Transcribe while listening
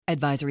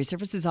Advisory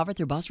services offered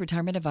through Boss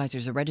Retirement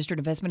Advisors, a registered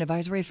investment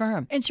advisory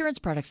firm. Insurance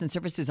products and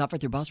services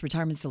offered through Boss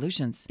Retirement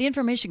Solutions. The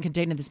information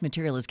contained in this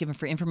material is given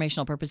for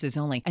informational purposes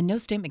only, and no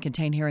statement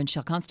contained herein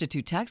shall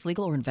constitute tax,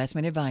 legal, or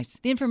investment advice.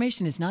 The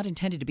information is not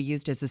intended to be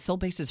used as the sole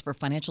basis for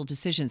financial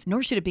decisions,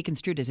 nor should it be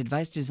construed as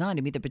advice designed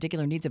to meet the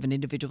particular needs of an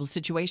individual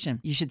situation.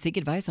 You should seek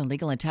advice on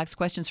legal and tax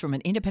questions from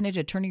an independent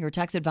attorney or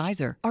tax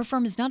advisor. Our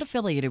firm is not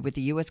affiliated with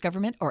the U.S.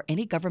 government or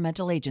any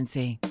governmental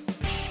agency.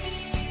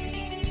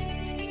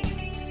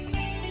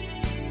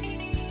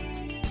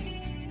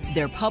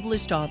 They're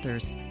published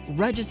authors,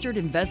 registered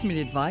investment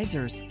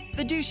advisors,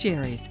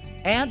 fiduciaries,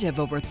 and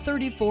have over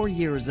 34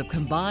 years of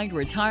combined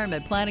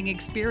retirement planning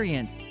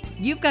experience.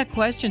 You've got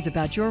questions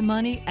about your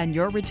money and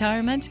your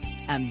retirement,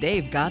 and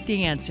they've got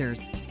the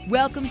answers.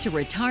 Welcome to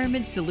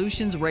Retirement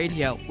Solutions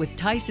Radio with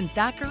Tyson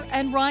Thacker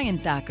and Ryan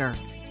Thacker.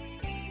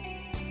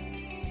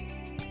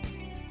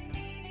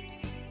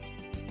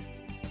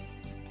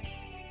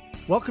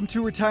 Welcome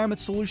to Retirement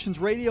Solutions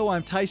Radio.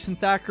 I'm Tyson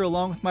Thacker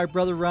along with my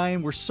brother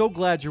Ryan. We're so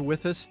glad you're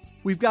with us.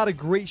 We've got a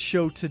great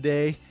show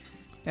today.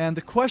 And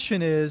the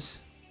question is,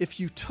 if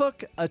you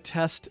took a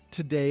test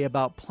today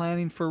about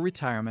planning for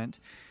retirement,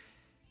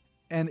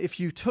 and if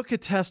you took a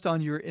test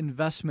on your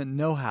investment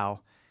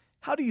know-how,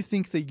 how do you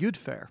think that you'd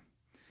fare?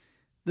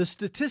 The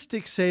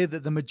statistics say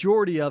that the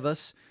majority of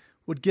us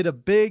would get a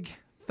big,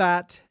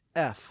 fat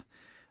F.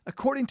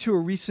 According to a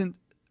recent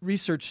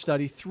research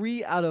study,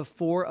 3 out of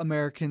 4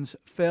 Americans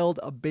failed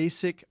a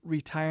basic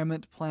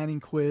retirement planning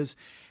quiz.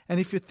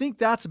 And if you think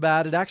that's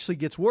bad, it actually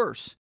gets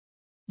worse.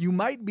 You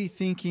might be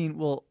thinking,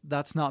 well,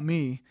 that's not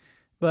me.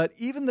 But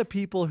even the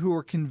people who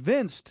were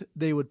convinced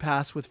they would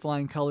pass with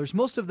flying colors,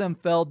 most of them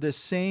failed this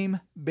same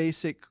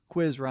basic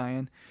quiz,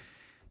 Ryan.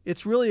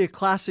 It's really a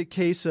classic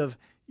case of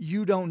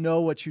you don't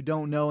know what you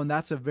don't know, and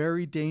that's a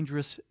very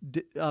dangerous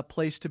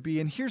place to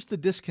be. And here's the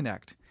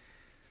disconnect.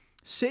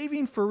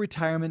 Saving for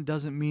retirement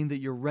doesn't mean that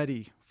you're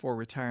ready for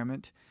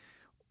retirement,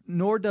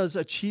 nor does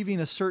achieving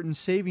a certain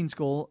savings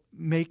goal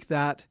make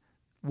that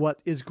what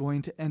is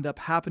going to end up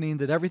happening,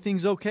 that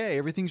everything's okay,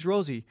 everything's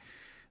rosy.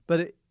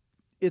 But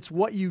it's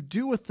what you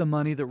do with the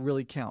money that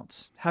really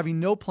counts. Having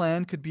no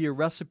plan could be a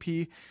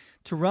recipe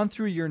to run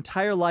through your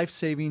entire life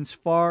savings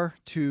far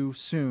too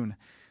soon.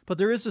 But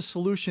there is a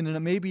solution, and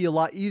it may be a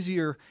lot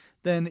easier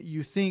than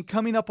you think.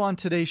 Coming up on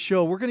today's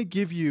show, we're going to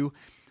give you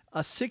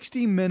a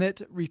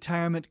 60-minute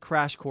retirement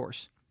crash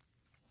course,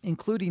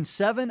 including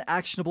 7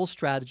 actionable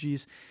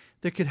strategies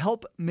that could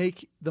help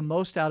make the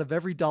most out of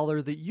every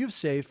dollar that you've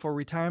saved for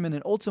retirement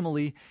and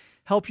ultimately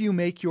help you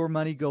make your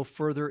money go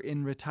further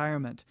in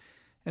retirement.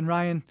 And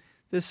Ryan,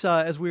 this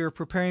as we were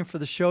preparing for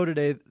the show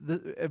today,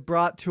 it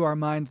brought to our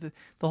mind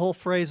the whole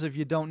phrase of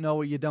you don't know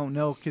what you don't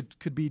know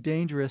could be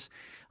dangerous.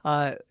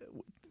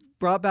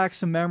 Brought back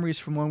some memories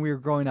from when we were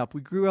growing up.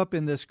 We grew up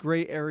in this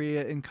great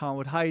area in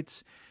Conwood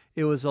Heights.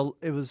 It was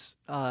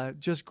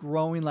just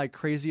growing like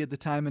crazy at the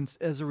time, and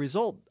as a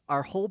result,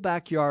 our whole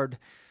backyard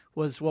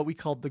was what we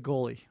called the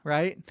Goalie,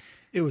 right?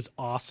 It was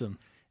awesome.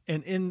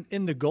 And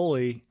in the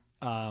Goalie,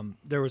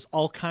 there was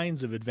all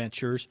kinds of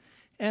adventures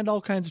and all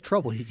kinds of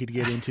trouble you could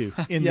get into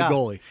in the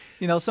Goalie.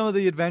 You know, some of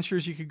the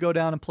adventures you could go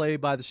down and play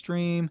by the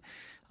stream,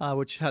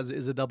 which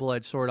is a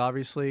double-edged sword,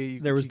 obviously.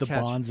 There was the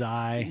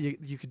bonsai.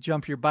 You could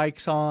jump your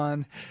bikes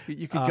on.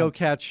 You could go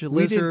catch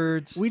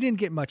lizards. We didn't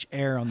get much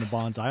air on the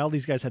bonsai. All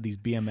these guys had these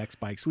BMX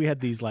bikes. We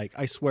had these, like,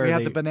 I swear. We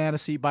had the banana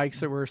seat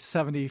bikes that were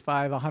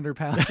 75, 100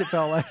 pounds, it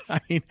felt like.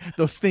 I mean,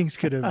 those things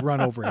could have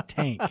run over a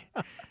tank.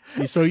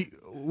 So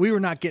we were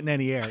not getting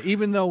any air,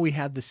 even though we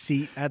had the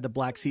seat, had the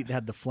black seat that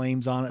had the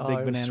flames on it,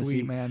 big banana sweet,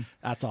 seat. Man.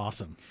 That's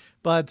awesome.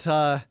 But,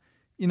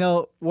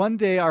 one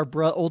day our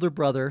older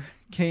brother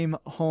came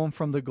home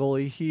from the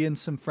Goalie. He and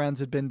some friends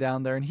had been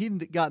down there, and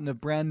he'd gotten a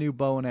brand new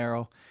bow and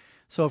arrow.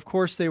 So, of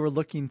course, they were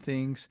looking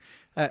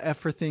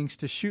for things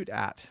to shoot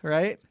at,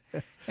 right?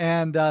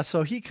 And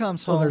so he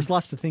comes home. Well, there's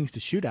lots of things to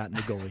shoot at in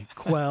the Goalie.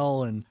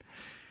 Quail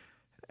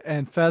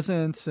and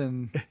pheasants,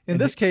 and in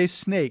this case,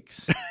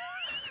 snakes.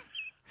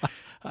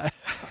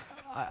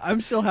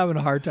 I'm still having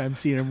a hard time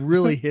seeing him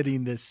really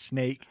hitting this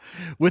snake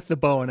with the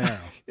bow and arrow.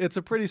 It's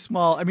a pretty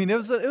small. I mean, it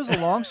was a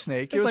long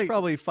snake. It was like,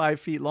 probably 5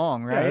 feet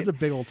long, right? Yeah, it's a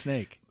big old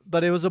snake.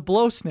 But it was a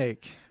blow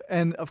snake,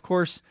 and of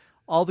course,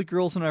 all the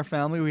girls in our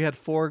family. We had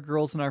 4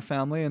 girls in our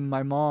family, and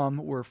my mom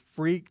were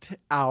freaked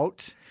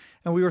out,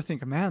 and we were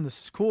thinking, "Man,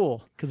 this is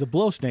cool," because a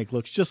blow snake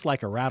looks just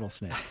like a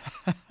rattlesnake.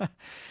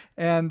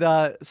 And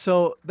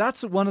so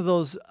that's one of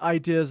those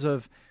ideas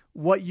of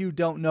what you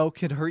don't know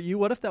can hurt you.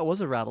 What if that was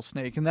a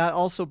rattlesnake? And that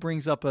also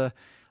brings up a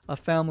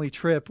family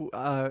trip.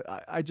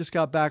 I just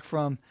got back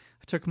I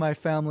took my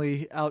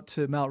family out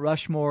to Mount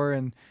Rushmore,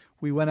 and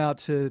we went out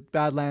to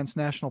Badlands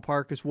National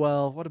Park as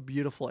well. What a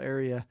beautiful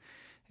area.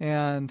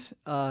 And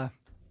in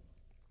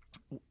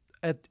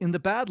the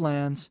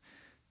Badlands,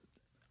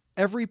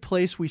 every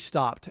place we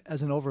stopped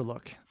as an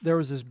overlook, there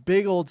was this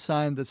big old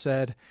sign that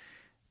said,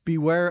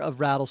 "Beware of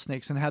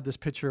rattlesnakes," and it had this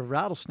picture of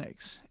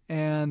rattlesnakes.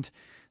 And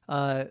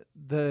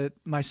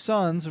my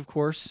sons, of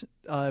course,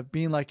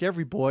 being like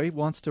every boy,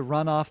 wants to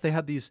run off. They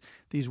had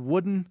these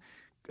wooden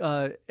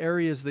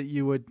areas that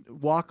you would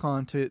walk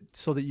on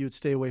so that you would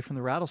stay away from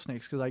the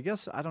rattlesnakes?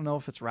 Because I don't know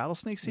if it's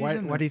rattlesnake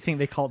season. Why do you think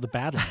they call it the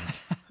Badlands?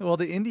 Well,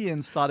 the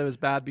Indians thought it was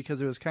bad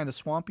because it was kind of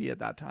swampy at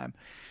that time.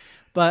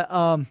 But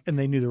and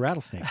they knew the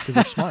rattlesnakes because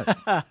they're smart.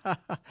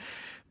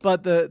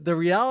 But the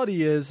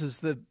reality is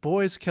that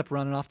boys kept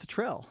running off the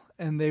trail,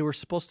 and they were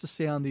supposed to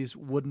stay on these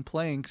wooden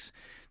planks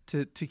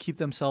to keep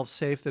themselves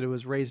safe, that it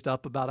was raised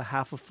up about a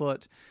half a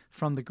foot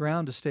from the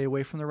ground to stay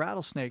away from the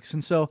rattlesnakes.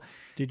 And so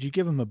did you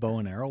give them a bow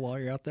and arrow while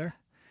you're out there?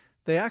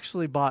 They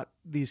actually bought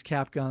these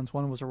cap guns.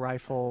 One was a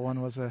rifle,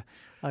 one was a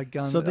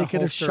gun. So they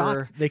could have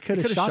shot. They could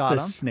have shot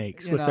the them,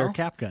 snakes with their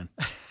cap gun.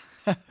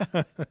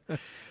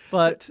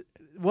 But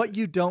what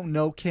you don't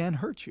know can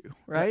hurt you,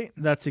 right?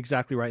 That's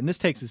exactly right. And this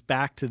takes us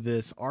back to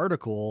this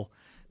article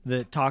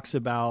that talks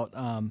about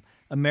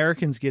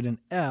Americans get an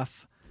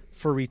F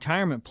for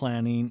retirement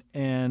planning,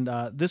 and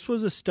this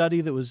was a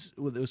study that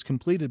was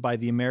completed by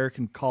the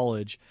American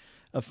College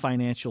of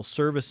Financial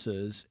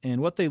Services, and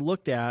what they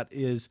looked at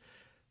is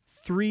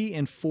 3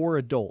 and 4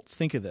 adults.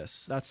 Think of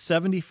this. That's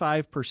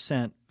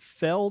 75%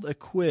 failed a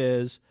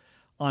quiz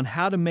on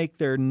how to make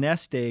their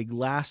nest egg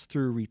last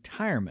through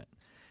retirement.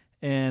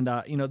 And,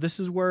 this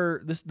is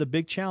the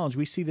big challenge.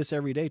 We see this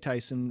every day,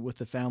 Tyson, with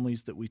the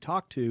families that we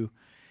talk to,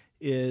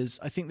 is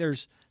I think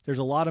there's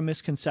a lot of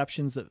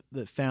misconceptions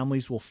that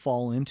families will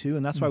fall into.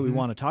 And that's why we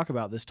want to talk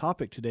about this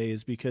topic today,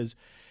 is because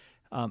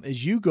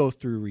as you go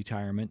through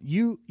retirement,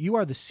 you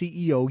are the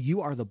CEO,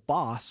 you are the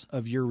boss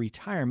of your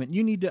retirement.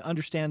 You need to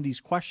understand these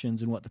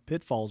questions and what the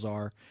pitfalls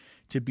are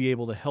to be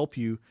able to help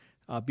you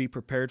be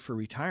prepared for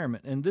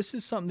retirement. And this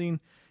is something,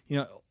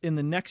 in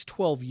the next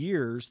 12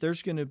 years,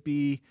 there's going to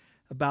be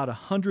about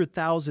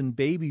 100,000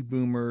 baby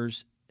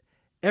boomers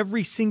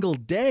every single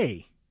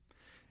day.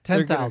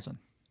 10,000.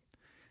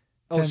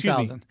 Oh, excuse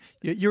me. 10,000.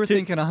 You were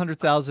thinking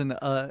 100,000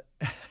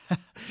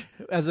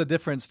 as a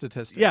different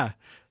statistic. Yeah.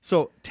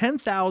 So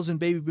 10,000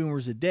 baby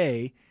boomers a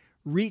day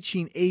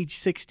reaching age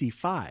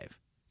 65.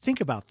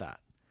 Think about that.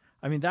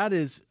 I mean, that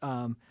is,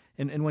 and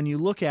when you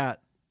look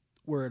at,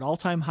 we're at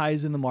all-time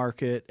highs in the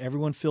market,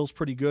 everyone feels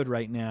pretty good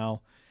right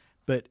now.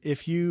 But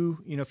if you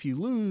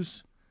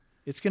lose,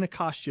 it's going to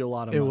cost you a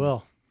lot of money. It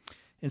will.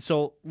 And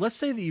so let's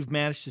say that you've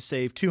managed to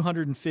save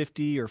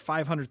 $250,000 or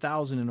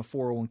 $500,000 in a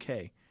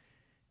 401k.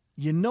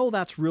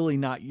 That's really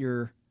not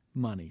your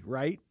money,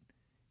 right?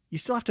 You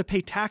still have to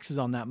pay taxes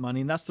on that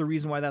money, and that's the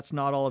reason why that's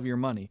not all of your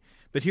money.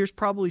 But here's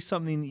probably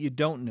something that you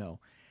don't know.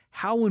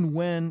 How and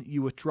when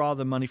you withdraw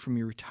the money from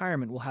your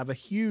retirement will have a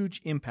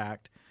huge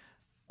impact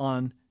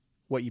on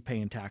what you pay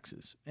in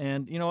taxes.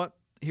 And you know what?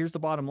 Here's the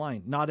bottom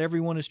line. Not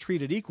everyone is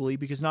treated equally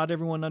because not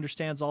everyone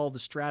understands all the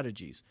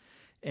strategies.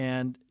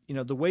 And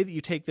the way that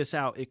you take this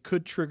out, it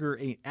could trigger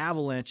an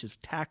avalanche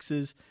of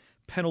taxes,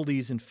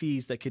 penalties, and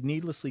fees that could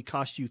needlessly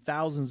cost you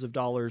thousands of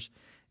dollars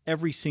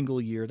every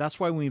single year. That's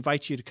why we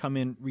invite you to come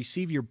in,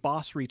 receive your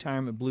Boss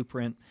Retirement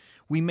Blueprint.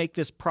 We make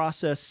this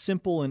process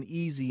simple and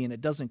easy, and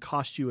it doesn't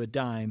cost you a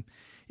dime.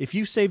 If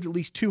you saved at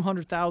least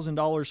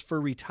 $200,000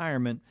 for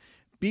retirement,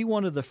 be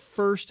one of the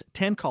first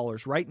 10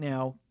 callers right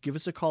now. Give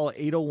us a call at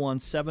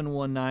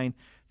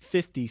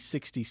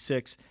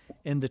 801-719-5066.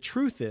 And the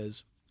truth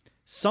is,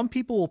 some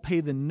people will pay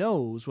the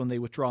nose when they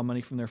withdraw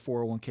money from their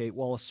 401k,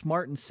 while a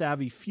smart and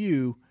savvy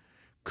few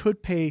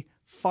could pay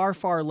far,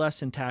 far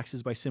less in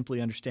taxes by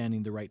simply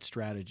understanding the right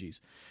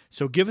strategies.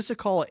 So give us a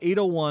call at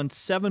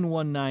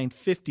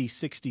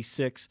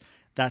 801-719-5066.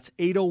 That's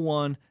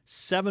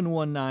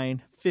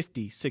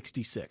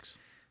 801-719-5066.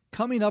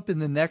 Coming up in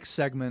the next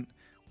segment,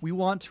 we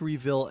want to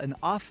reveal an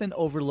often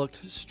overlooked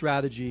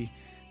strategy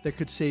that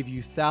could save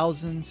you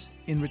thousands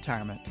in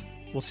retirement.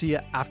 We'll see you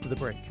after the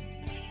break.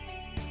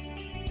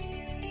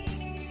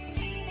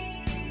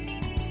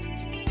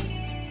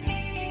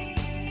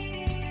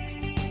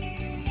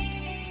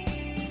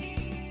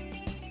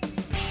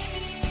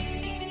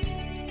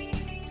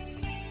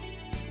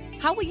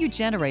 How will you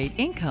generate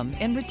income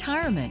in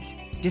retirement?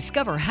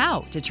 Discover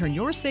how to turn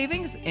your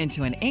savings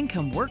into an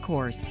income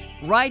workhorse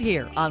right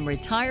here on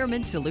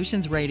Retirement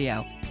Solutions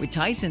Radio with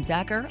Tyson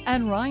Thacker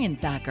and Ryan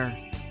Thacker.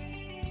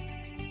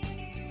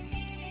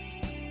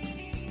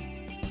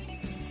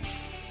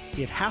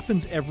 It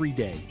happens every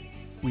day.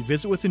 We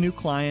visit with a new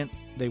client.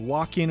 They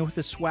walk in with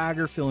a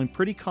swagger, feeling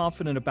pretty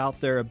confident about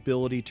their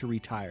ability to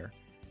retire.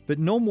 But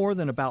no more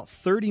than about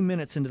 30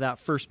 minutes into that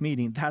first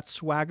meeting, that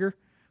swagger,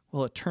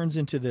 well, it turns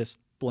into this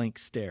blank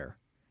stare,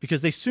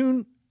 because they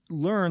soon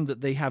learn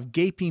that they have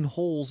gaping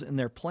holes in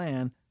their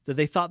plan that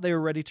they thought they were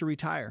ready to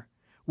retire.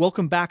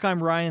 Welcome back.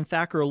 I'm Ryan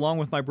Thacker along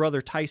with my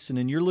brother Tyson,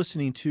 and you're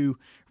listening to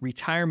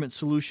Retirement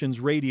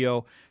Solutions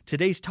Radio.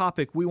 Today's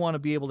topic, we want to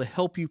be able to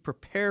help you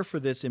prepare for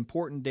this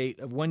important date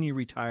of when you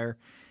retire.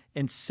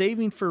 And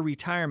saving for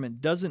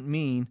retirement doesn't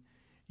mean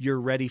you're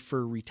ready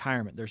for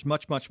retirement. There's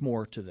much, much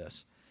more to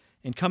this.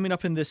 And coming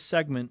up in this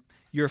segment,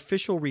 your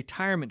official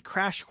retirement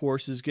crash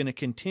course is going to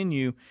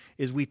continue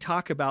as we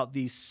talk about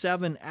these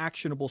 7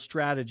 actionable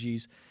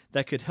strategies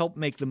that could help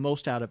make the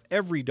most out of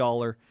every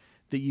dollar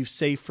that you've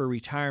saved for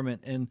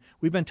retirement. And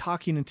we've been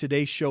talking in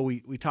today's show,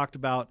 we talked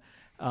about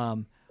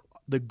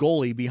the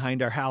gully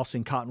behind our house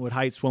in Cottonwood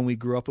Heights when we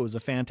grew up. It was a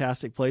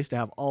fantastic place to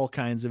have all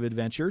kinds of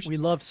adventures. We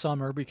loved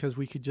summer because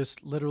we could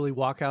just literally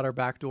walk out our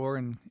back door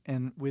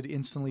and we'd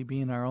instantly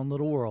be in our own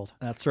little world.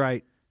 That's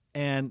right.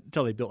 And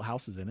until they built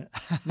houses in it.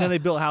 And then they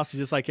built houses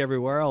just like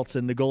everywhere else,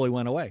 and the gully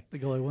went away. The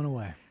gully went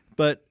away.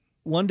 But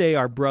one day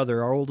our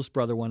oldest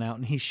brother, went out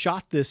and he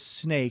shot this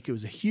snake. It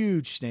was a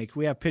huge snake.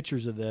 We have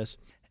pictures of this.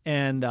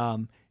 And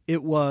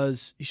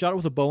he shot it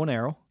with a bow and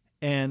arrow,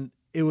 and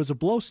it was a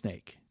blow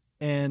snake.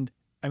 And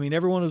I mean,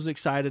 everyone was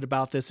excited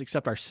about this,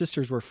 except our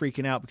sisters were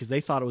freaking out because they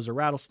thought it was a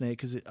rattlesnake,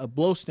 because a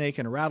blow snake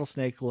and a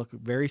rattlesnake look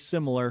very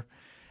similar.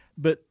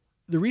 But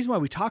the reason why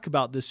we talk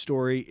about this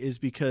story is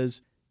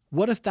because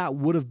what if that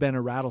would have been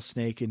a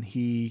rattlesnake and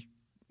he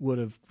would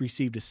have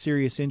received a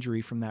serious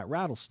injury from that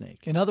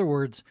rattlesnake? In other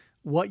words,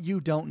 what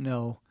you don't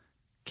know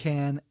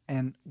can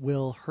and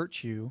will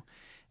hurt you.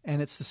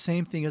 And it's the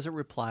same thing as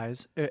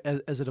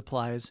it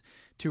applies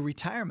to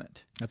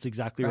retirement. That's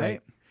exactly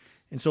right.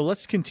 And so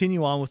let's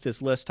continue on with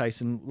this list,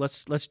 Tyson.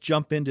 Let's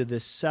jump into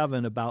this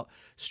 7 about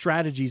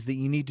strategies that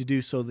you need to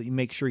do so that you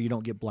make sure you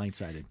don't get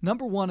blindsided.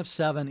 Number 1 of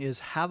 7 is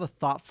have a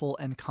thoughtful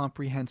and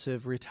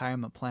comprehensive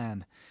retirement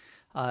plan.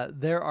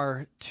 There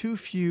are too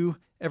few.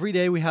 Every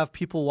day we have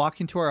people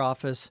walk into our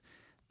office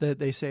that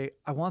they say,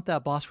 I want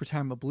that Boss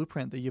Retirement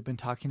Blueprint that you've been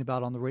talking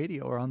about on the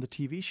radio or on the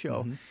TV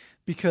show,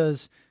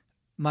 because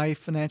my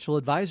financial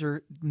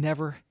advisor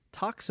never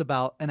talks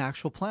about an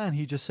actual plan.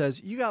 He just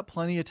says, you got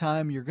plenty of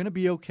time, you're going to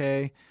be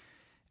okay.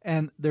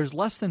 And there's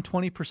less than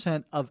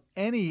 20% of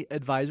any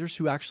advisors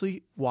who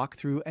actually walk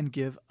through and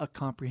give a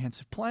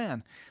comprehensive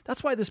plan.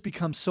 That's why this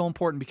becomes so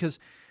important, because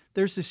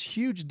there's this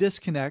huge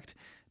disconnect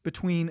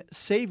between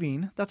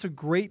saving. That's a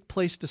great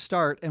place to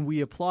start, and we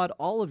applaud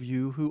all of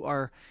you who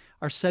are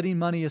setting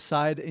money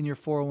aside in your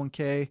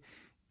 401k,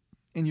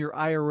 in your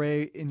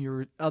IRA, in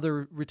your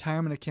other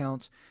retirement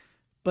accounts.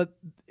 But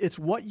it's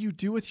what you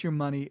do with your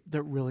money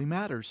that really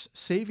matters.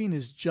 Saving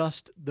is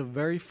just the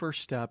very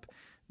first step.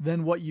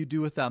 Then what you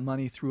do with that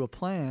money through a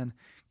plan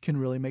can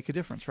really make a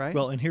difference, right?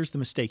 Well, and here's the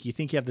mistake. You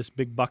think you have this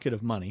big bucket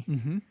of money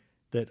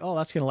that,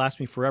 that's going to last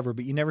me forever,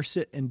 but you never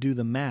sit and do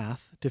the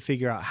math to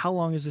figure out how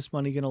long is this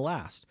money going to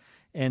last.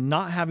 And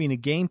not having a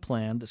game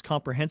plan that's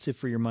comprehensive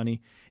for your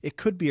money, it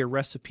could be a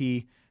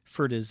recipe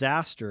for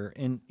disaster.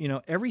 And,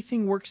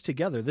 everything works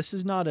together. This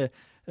is not a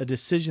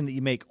decision that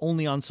you make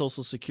only on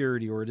Social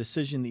Security or a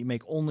decision that you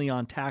make only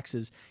on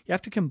taxes. You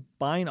have to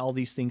combine all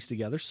these things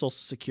together. Social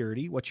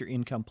Security, what's your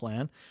income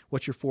plan?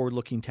 What's your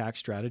forward-looking tax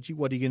strategy?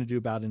 What are you going to do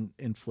about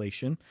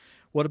inflation?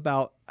 What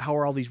about how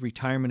are all these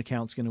retirement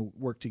accounts going to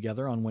work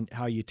together on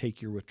how you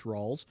take your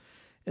withdrawals?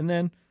 And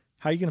then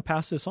how are you going to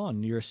pass this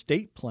on? Your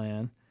estate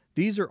plan.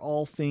 These are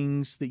all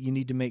things that you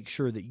need to make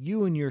sure that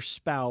you and your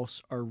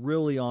spouse are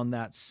really on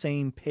that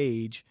same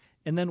page,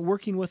 and then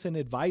working with an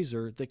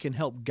advisor that can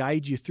help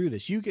guide you through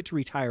this. You get to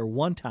retire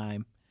one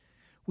time.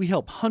 We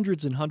help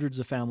hundreds and hundreds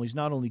of families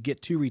not only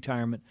get to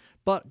retirement,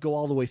 but go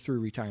all the way through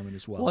retirement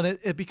as well. Well, and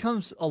it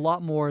becomes a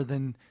lot more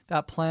than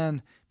that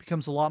plan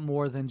becomes a lot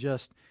more than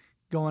just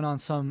going on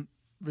some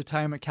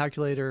retirement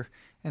calculator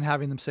and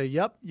having them say,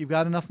 yep, you've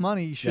got enough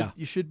money.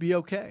 You should be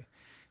okay.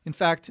 In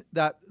fact,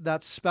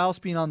 that spouse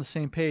being on the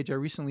same page, I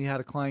recently had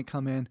a client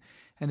come in,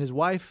 and his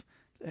wife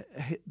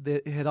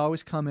had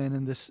always come in,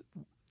 and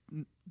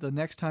the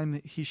next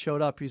time he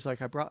showed up, he's like,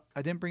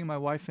 I didn't bring my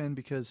wife in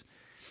because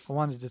I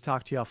wanted to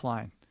talk to you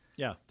offline.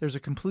 Yeah. There's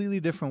a completely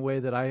different way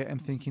that I am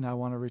thinking I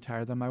want to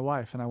retire than my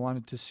wife, and I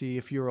wanted to see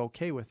if you're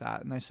okay with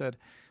that. And I said,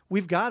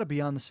 we've got to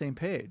be on the same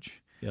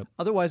page. Yep.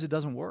 Otherwise, it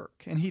doesn't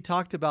work. And he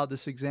talked about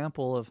this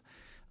example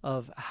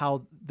of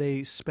how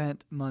they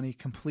spent money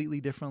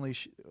completely differently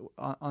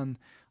on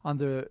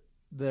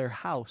their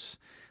house.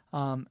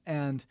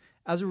 And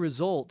as a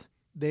result,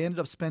 they ended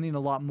up spending a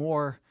lot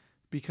more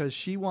because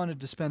she wanted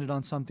to spend it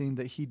on something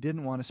that he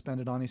didn't want to spend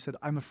it on. He said,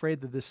 I'm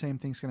afraid that the same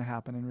thing's going to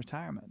happen in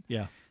retirement.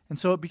 Yeah. And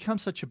so it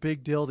becomes such a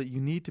big deal that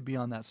you need to be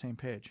on that same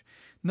page.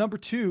 Number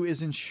 2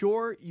 is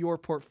ensure your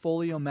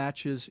portfolio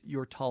matches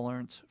your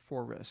tolerance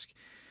for risk.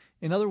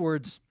 In other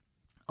words,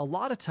 a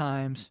lot of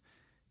times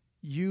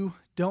you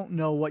don't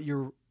know what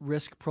your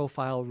risk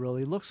profile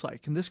really looks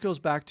like. And this goes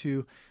back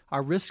to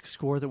our risk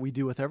score that we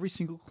do with every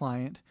single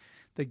client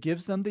that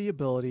gives them the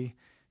ability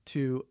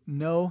to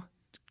know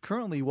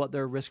currently what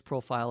their risk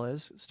profile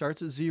is. It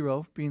starts at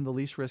 0 being the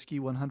least risky,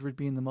 100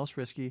 being the most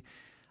risky.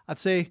 I'd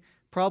say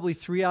probably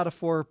 3 out of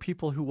 4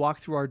 people who walk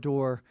through our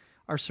door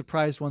are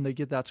surprised when they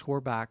get that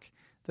score back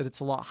that it's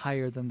a lot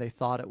higher than they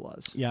thought it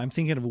was. Yeah, I'm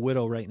thinking of a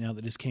widow right now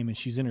that just came in.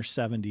 She's in her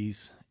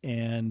 70s,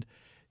 and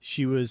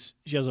she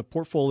has a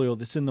portfolio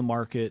that's in the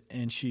market,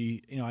 and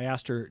I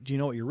asked her, do you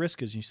know what your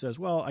risk is? And she says,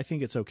 well, I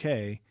think it's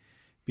okay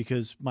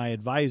because my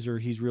advisor,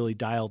 he's really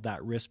dialed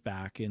that risk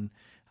back. And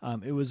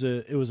it was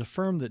a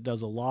firm that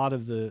does a lot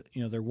of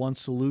their one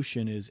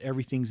solution is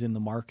everything's in the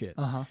market.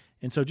 Uh-huh.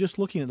 And so just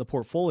looking at the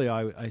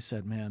portfolio, I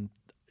said, man,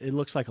 it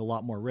looks like a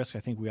lot more risk. I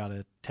think we ought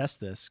to test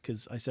this,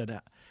 because I said,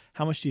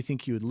 how much do you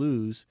think you would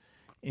lose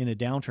in a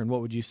downturn?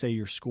 What would you say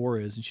your score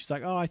is? And she's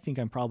like, oh, I think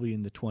I'm probably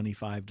in the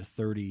 25 to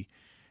 30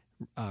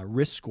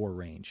 risk score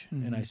range.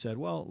 And I said,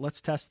 well,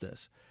 let's test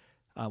this.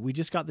 We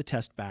just got the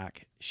test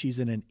back. She's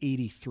in an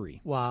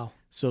 83. Wow.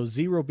 So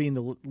 0 being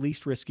the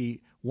least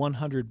risky,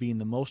 100 being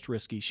the most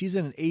risky. She's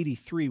in an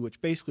 83,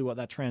 which basically what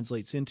that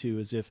translates into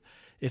is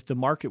if the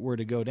market were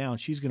to go down,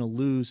 she's going to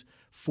lose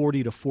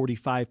 40 to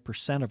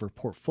 45% of her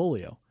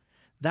portfolio.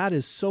 That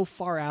is so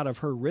far out of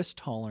her risk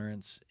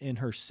tolerance in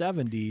her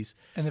 70s.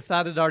 And if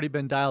that had already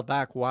been dialed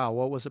back, wow,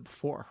 what was it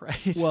before,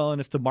 right? Well, and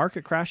if the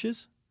market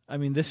crashes, I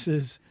mean, this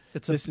is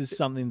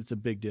something that's a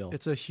big deal.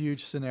 It's a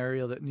huge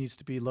scenario that needs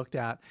to be looked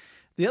at.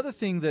 The other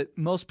thing that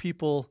most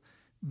people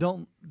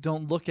don't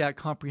look at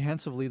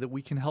comprehensively that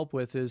we can help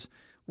with is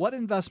what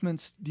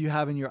investments do you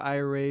have in your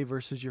IRA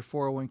versus your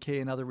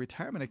 401k and other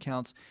retirement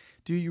accounts?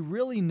 Do you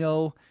really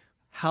know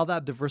how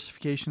that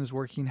diversification is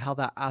working, how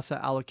that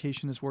asset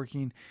allocation is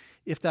working?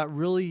 If that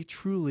really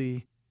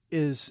truly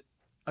is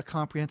a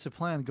comprehensive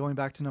plan, going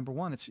back to number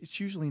one, it's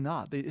usually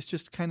not. It's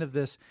just kind of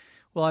this,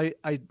 well,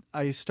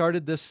 I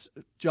started this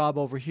job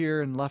over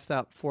here and left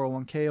that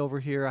 401k over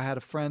here. I had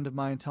a friend of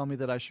mine tell me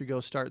that I should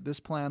go start this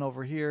plan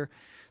over here.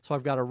 So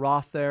I've got a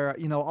Roth there,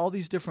 all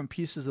these different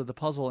pieces of the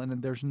puzzle, and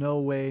then there's no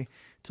way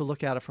to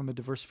look at it from a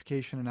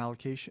diversification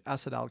and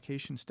asset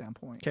allocation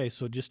standpoint. Okay,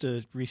 so just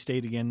to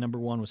restate again, number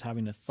one was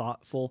having a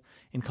thoughtful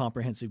and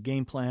comprehensive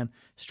game plan.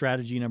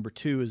 Strategy number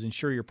two is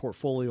ensure your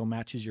portfolio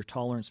matches your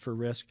tolerance for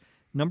risk.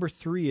 Number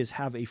three is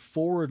have a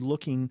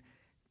forward-looking,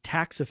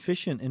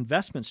 tax-efficient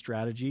investment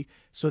strategy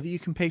so that you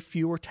can pay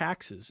fewer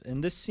taxes.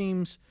 And this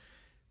seems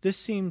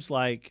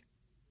like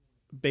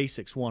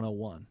basics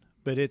 101.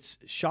 But it's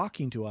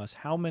shocking to us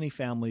how many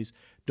families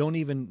don't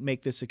even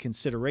make this a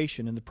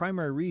consideration. And the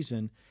primary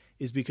reason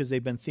is because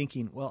they've been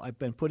thinking, well, I've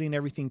been putting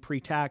everything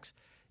pre-tax.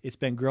 It's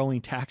been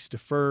growing tax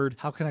deferred.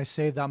 How can I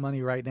save that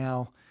money right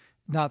now?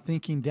 Not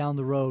thinking down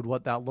the road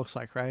what that looks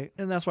like, right?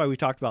 And that's why we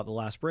talked about the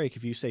last break.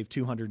 If you save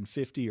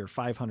 $250,000 or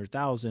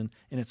 $500,000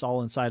 and it's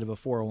all inside of a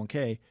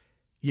 401k,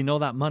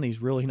 that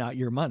money's really not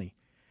your money.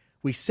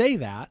 We say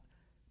that,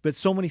 but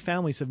so many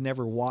families have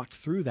never walked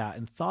through that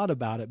and thought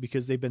about it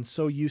because they've been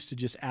so used to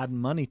just adding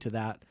money to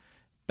that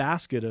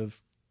basket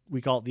of,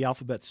 we call it the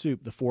alphabet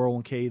soup, the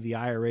 401k, the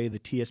IRA, the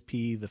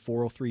TSP, the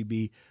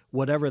 403b,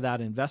 whatever that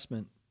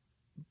investment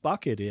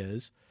bucket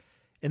is.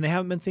 And they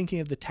haven't been thinking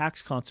of the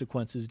tax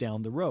consequences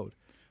down the road.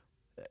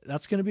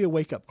 That's going to be a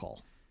wake-up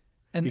call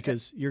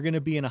because you're going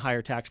to be in a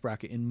higher tax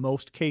bracket in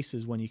most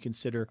cases when you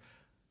consider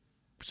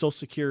Social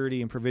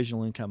Security and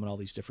provisional income and all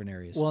these different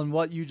areas. Well, and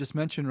what you just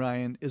mentioned,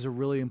 Ryan, is a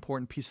really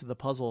important piece of the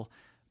puzzle.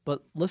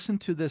 But listen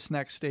to this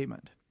next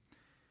statement.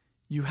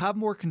 You have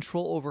more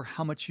control over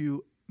how much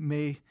you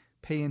may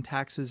pay in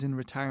taxes in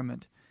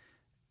retirement,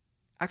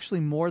 actually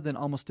more than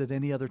almost at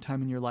any other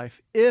time in your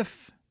life,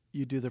 if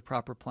you do the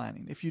proper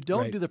planning. If you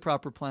don't do the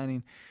proper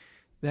planning,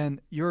 then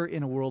you're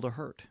in a world of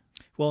hurt.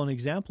 Well, an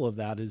example of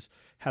that is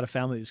had a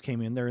family that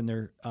came in there in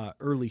their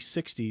early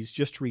 60s,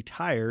 just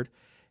retired,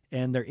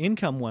 and their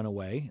income went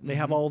away. They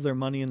have all of their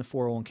money in the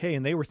 401k,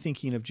 and they were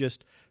thinking of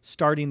just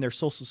starting their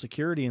Social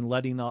Security and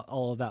letting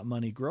all of that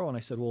money grow. And I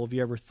said, well, have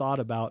you ever thought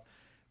about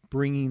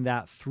bringing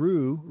that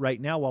through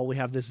right now while we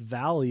have this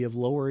valley of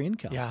lower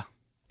income? Yeah,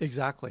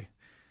 exactly.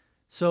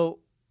 So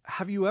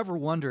have you ever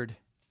wondered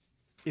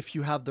if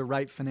you have the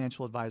right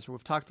financial advisor?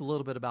 We've talked a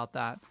little bit about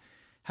that.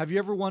 Have you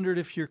ever wondered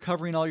if you're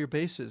covering all your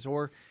bases,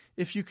 or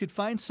if you could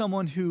find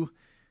someone who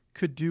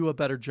could do a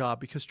better job?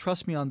 Because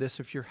trust me on this,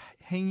 if you're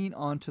hanging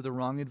on to the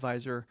wrong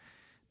advisor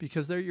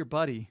because they're your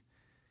buddy,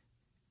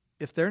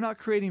 if they're not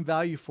creating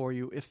value for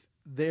you,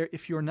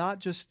 if you're not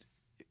just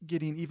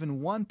getting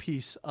even one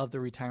piece of the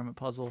retirement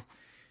puzzle,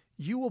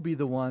 you will be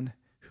the one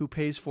who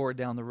pays for it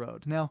down the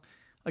road. Now,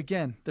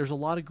 again, there's a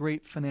lot of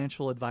great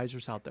financial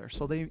advisors out there,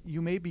 so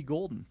you may be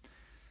golden.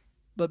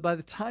 But by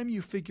the time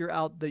you figure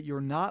out that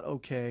you're not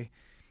okay,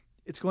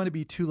 it's going to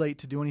be too late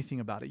to do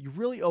anything about it. You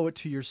really owe it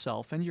to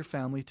yourself and your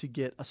family to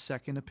get a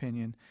second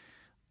opinion.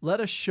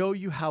 Let us show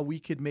you how we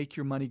could make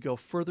your money go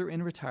further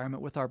in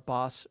retirement with our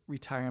Boss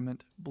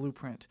Retirement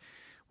Blueprint.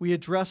 We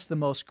address the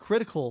most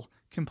critical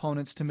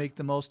components to make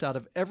the most out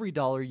of every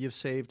dollar you've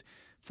saved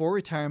for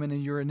retirement,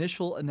 and your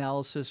initial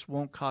analysis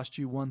won't cost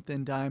you one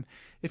thin dime.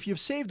 If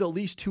you've saved at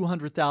least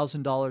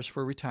 $200,000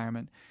 for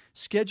retirement,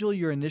 schedule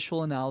your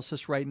initial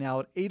analysis right now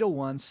at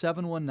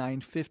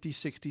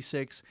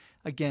 801-719-5066.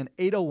 Again,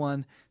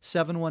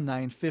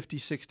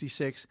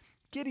 801-719-5066.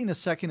 Getting a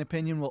second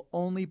opinion will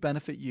only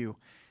benefit you,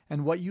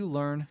 and what you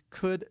learn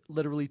could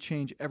literally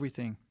change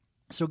everything.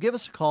 So give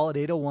us a call at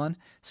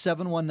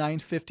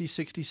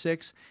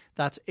 801-719-5066.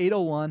 That's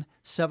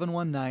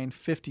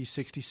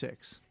 801-719-5066.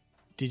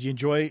 Did you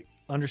enjoy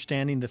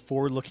understanding the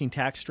forward-looking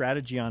tax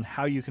strategy on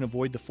how you can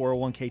avoid the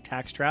 401k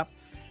tax trap?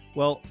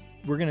 Well,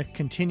 we're going to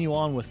continue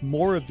on with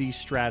more of these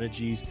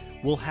strategies.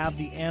 We'll have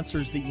the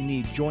answers that you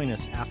need. Join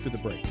us after the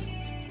break.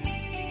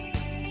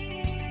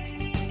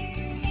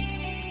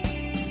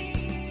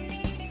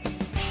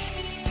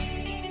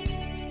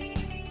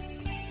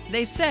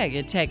 They say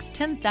it takes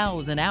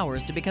 10,000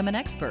 hours to become an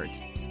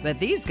expert, but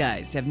these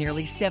guys have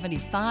nearly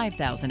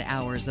 75,000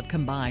 hours of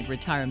combined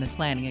retirement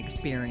planning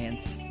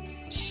experience.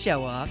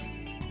 Show-offs.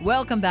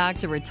 Welcome back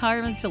to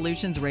Retirement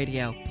Solutions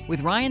Radio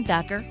with Ryan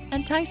Thacker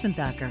and Tyson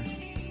Thacker.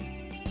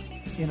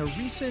 In a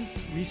recent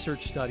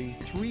research study,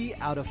 3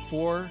 out of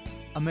 4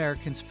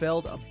 Americans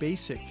failed a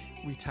basic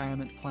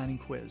retirement planning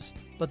quiz.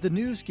 But the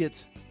news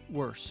gets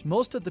worse.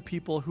 Most of the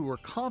people who were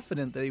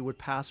confident they would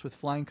pass with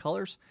flying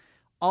colors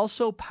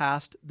also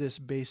passed this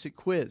basic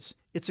quiz.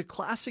 It's a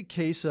classic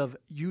case of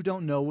you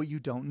don't know what you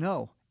don't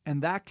know.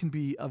 And that can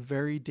be a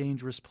very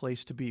dangerous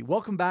place to be.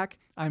 Welcome back.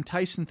 I'm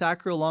Tyson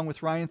Thacker along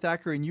with Ryan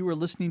Thacker, and you are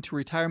listening to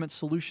Retirement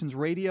Solutions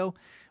Radio.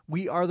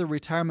 We are the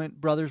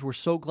Retirement Brothers. We're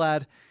so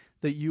glad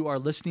that you are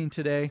listening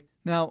today.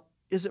 Now,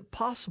 is it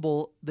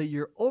possible that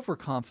you're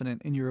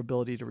overconfident in your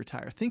ability to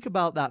retire? Think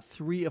about that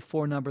 3 of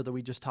 4 number that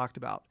we just talked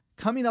about.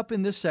 Coming up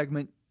in this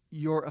segment,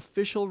 your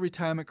official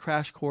retirement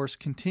crash course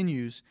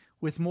continues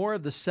with more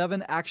of the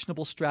 7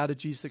 actionable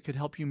strategies that could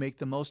help you make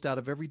the most out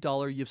of every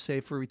dollar you've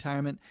saved for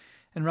retirement.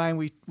 And Ryan,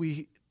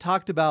 we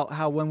talked about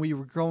how when we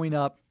were growing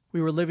up,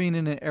 we were living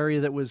in an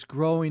area that was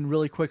growing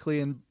really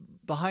quickly, and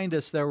behind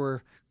us there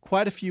were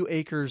quite a few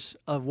acres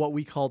of what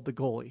we called the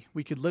goalie.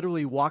 We could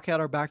literally walk out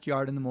our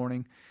backyard in the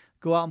morning,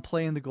 go out and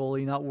play in the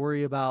goalie, not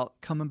worry about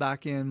coming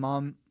back in.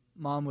 Mom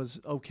was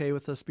okay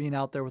with us being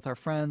out there with our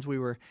friends. We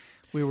were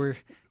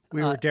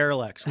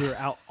derelicts. We were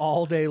out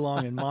all day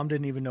long, and Mom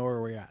didn't even know where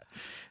we were at.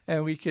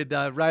 And we could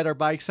ride our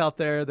bikes out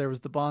there. There was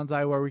the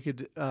bonsai where we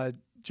could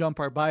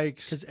jump our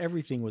bikes. Because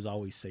everything was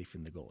always safe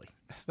in the goalie.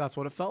 That's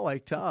what it felt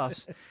like to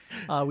us.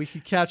 We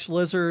could catch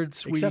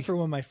lizards. Except for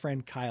when my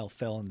friend Kyle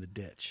fell in the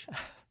ditch,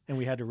 and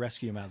we had to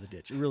rescue him out of the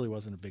ditch. It really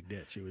wasn't a big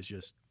ditch. It was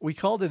just... We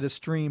called it a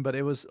stream, but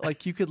it was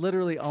like you could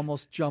literally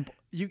almost jump.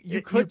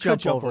 You could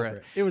jump over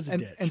it. It was a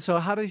ditch. And so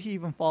how did he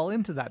even fall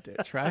into that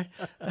ditch, right?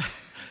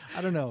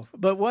 I don't know.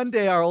 But one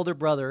day our older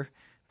brother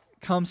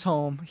comes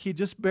home. He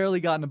just barely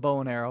gotten a bow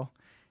and arrow,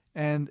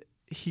 and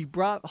he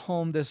brought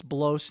home this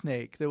blow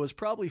snake that was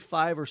probably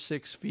 5 or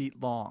 6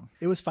 feet long.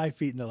 It was 5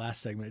 feet in the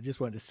last segment. It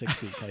just went to 6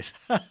 feet, Tyson.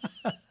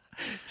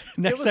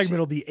 Next segment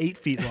will be 8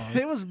 feet long.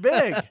 It was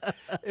big.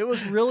 It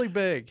was really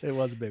big. It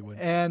was a big one.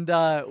 And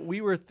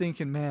we were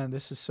thinking, man,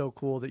 this is so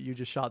cool that you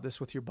just shot this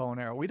with your bow and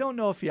arrow. We don't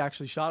know if he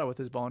actually shot it with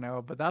his bow and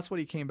arrow, but that's what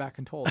he came back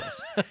and told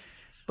us.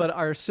 But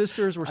our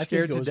sisters were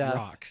scared to death.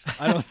 Rocks.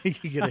 I don't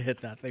think you could have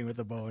hit that thing with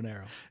a bow and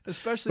arrow.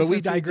 Especially since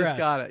we just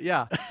got it.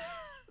 Yeah.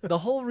 The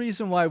whole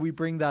reason why we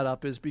bring that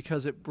up is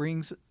because it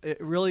brings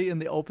it really in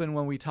the open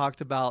when we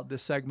talked about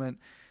this segment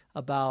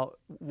about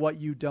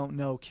what you don't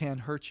know can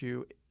hurt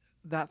you.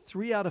 That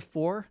 3 out of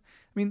 4, I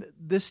mean,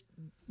 this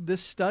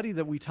study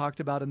that we talked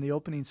about in the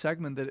opening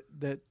segment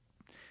that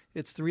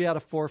it's 3 out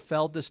of 4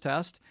 failed this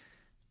test,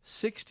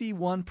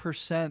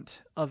 61%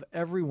 of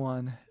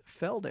everyone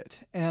failed it.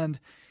 And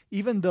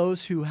even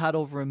those who had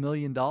over $1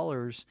 million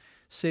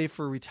saved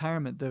for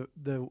retirement,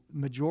 the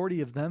majority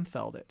of them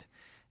failed it.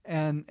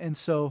 And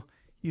so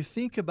you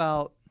think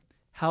about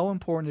how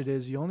important it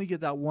is. You only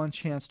get that one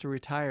chance to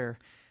retire.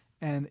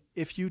 And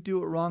if you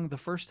do it wrong the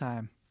first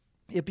time,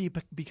 it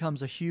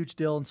becomes a huge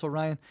deal. And so,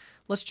 Ryan,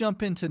 let's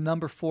jump into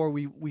number 4.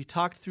 We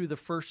talked through the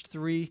first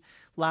 3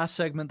 last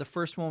segment. The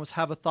first one was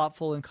have a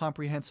thoughtful and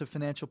comprehensive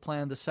financial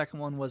plan. The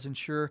second one was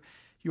ensure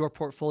your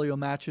portfolio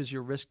matches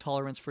your risk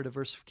tolerance for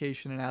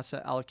diversification and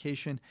asset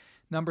allocation.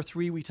 Number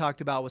 3 we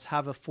talked about was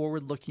have a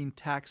forward-looking,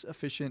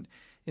 tax-efficient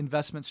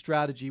investment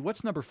strategy.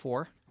 What's number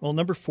 4? Well,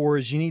 number 4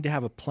 is you need to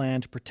have a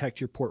plan to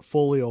protect your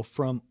portfolio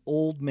from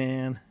old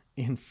man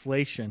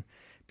inflation,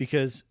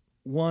 because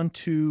 1,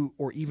 2,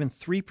 or even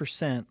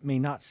 3% may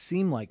not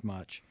seem like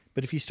much,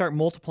 but if you start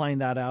multiplying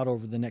that out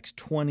over the next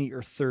 20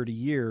 or 30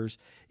 years,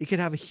 it could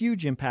have a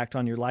huge impact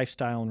on your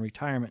lifestyle and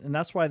retirement. And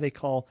that's why they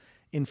call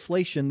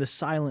inflation the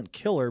silent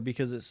killer,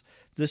 because it's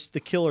the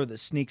killer that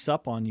sneaks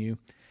up on you.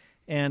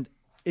 And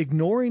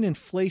ignoring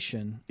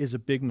inflation is a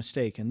big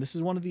mistake. And this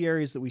is one of the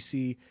areas that we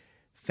see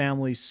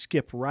families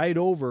skip right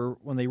over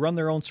when they run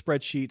their own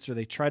spreadsheets or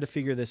they try to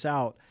figure this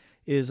out.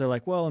 Is they're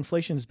like, well,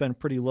 inflation has been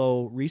pretty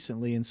low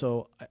recently, and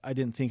so I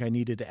didn't think I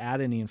needed to add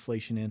any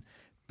inflation in.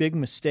 Big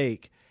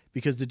mistake,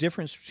 because the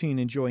difference between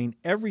enjoying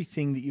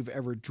everything that you've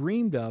ever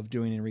dreamed of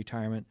doing in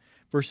retirement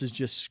versus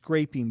just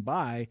scraping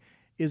by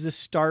is a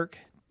stark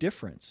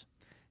difference.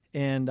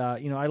 And,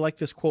 I like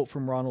this quote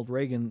from Ronald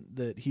Reagan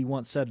that he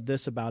once said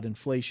this about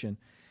inflation.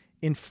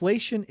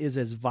 Inflation is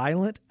as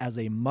violent as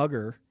a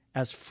mugger,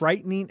 as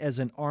frightening as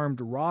an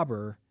armed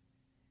robber,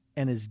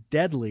 and as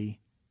deadly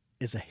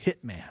as a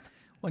hitman.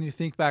 When you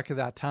think back at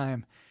that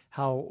time,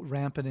 how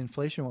rampant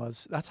inflation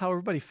was, that's how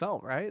everybody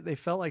felt, right? They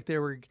felt like they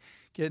were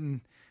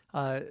getting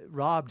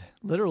robbed,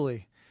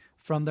 literally,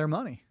 from their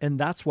money. And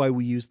that's why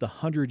we use the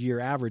 100-year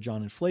average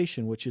on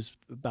inflation, which is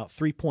about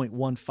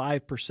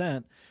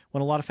 3.15%,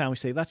 when a lot of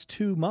families say, that's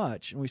too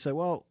much. And we say,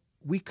 well,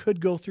 we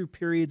could go through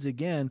periods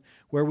again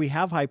where we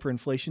have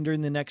hyperinflation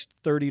during the next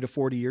 30 to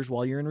 40 years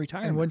while you're in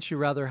retirement. And wouldn't you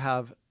rather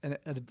have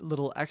a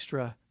little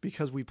extra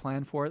because we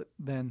plan for it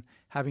than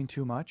having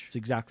too much? That's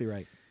exactly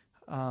right.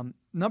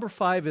 Number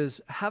 5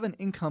 is have an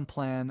income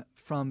plan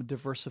from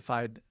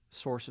diversified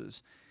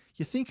sources.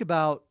 You think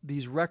about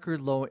these record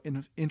low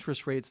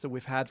interest rates that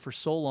we've had for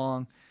so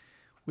long.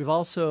 We've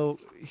also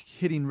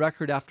hitting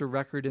record after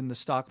record in the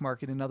stock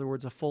market. In other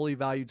words, a fully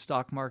valued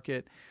stock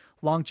market.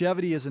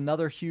 Longevity is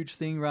another huge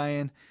thing,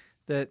 Ryan,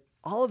 that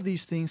all of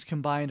these things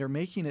combined are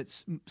making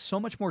it so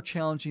much more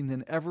challenging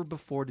than ever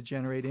before to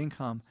generate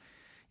income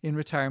in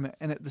retirement,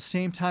 and at the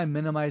same time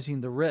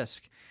minimizing the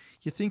risk.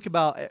 You think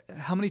about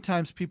how many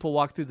times people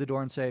walk through the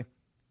door and say,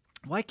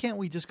 why can't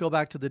we just go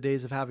back to the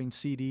days of having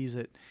CDs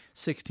at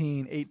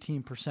 16,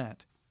 18%?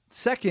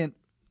 Second,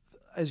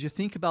 as you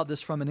think about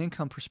this from an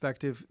income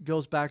perspective,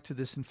 goes back to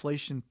this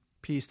inflation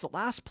piece. The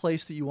last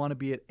place that you want to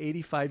be at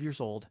 85 years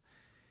old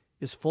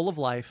is full of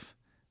life,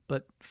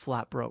 but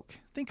flat broke.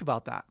 Think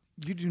about that.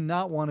 You do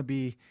not want to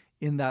be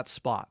in that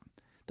spot.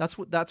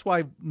 That's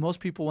why most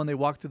people, when they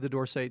walk through the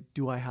door, say,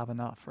 do I have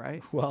enough,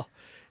 right? Well,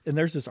 and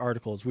there's this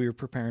article as we were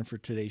preparing for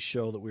today's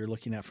show that we were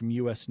looking at from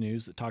U.S.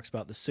 News that talks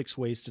about the 6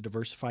 ways to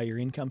diversify your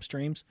income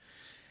streams.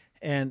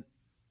 And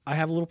I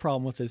have a little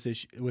problem with this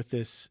issue, with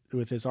this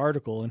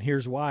article, and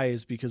here's why: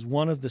 is because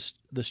one of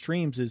the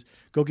streams is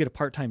go get a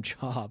part-time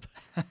job.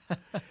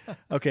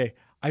 Okay,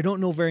 I don't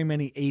know very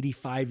many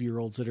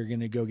 85-year-olds that are going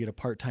to go get a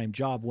part-time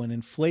job when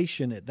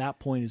inflation at that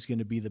point is going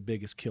to be the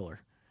biggest killer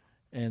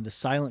and the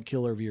silent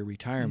killer of your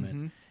retirement.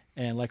 Mm-hmm.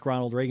 And like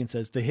Ronald Reagan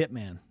says, the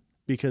hitman,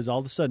 because all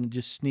of a sudden it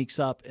just sneaks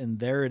up and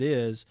there it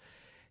is.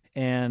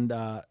 And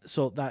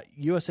so that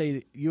U.S.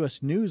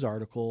 News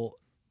article,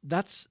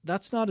 that's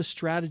not a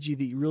strategy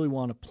that you really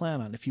want to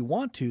plan on. If you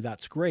want to,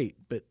 that's great,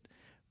 but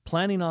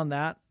planning on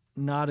that,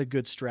 not a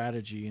good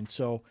strategy. And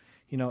so,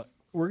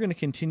 we're going to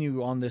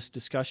continue on this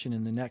discussion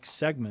in the next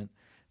segment,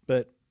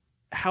 but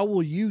how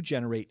will you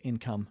generate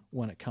income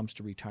when it comes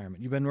to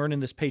retirement? You've been earning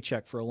this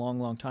paycheck for a long,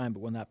 long time, but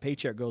when that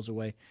paycheck goes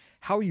away,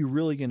 how are you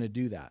really going to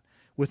do that?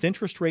 With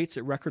interest rates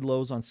at record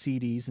lows on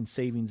CDs and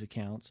savings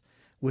accounts,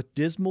 with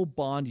dismal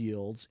bond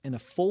yields and a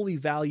fully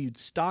valued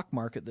stock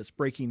market that's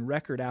breaking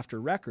record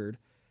after record,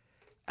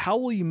 how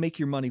will you make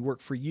your money work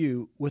for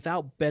you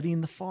without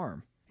betting the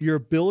farm? Your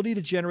ability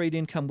to generate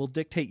income will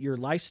dictate your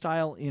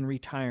lifestyle in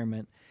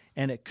retirement,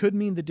 and it could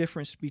mean the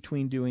difference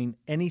between doing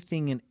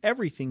anything and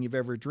everything you've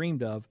ever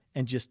dreamed of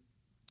and just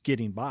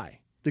getting by.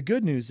 The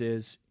good news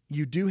is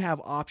you do have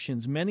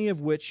options, many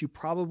of which you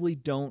probably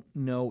don't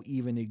know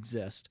even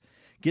exist.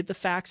 Get the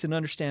facts and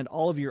understand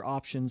all of your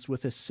options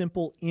with a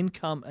simple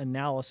income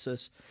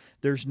analysis.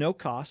 There's no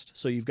cost,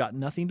 so you've got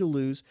nothing to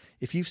lose.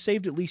 If you've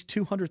saved at least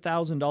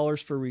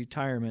 $200,000 for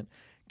retirement,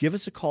 give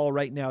us a call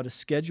right now to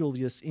schedule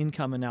this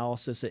income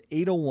analysis at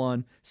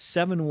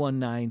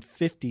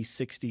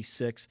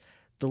 801-719-5066.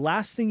 The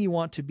last thing you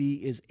want to be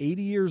is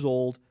 80 years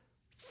old,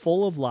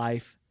 full of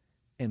life,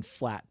 and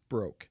flat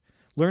broke.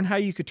 Learn how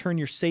you could turn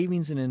your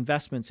savings and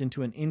investments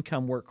into an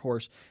income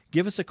workhorse.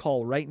 Give us a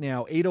call right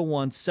now,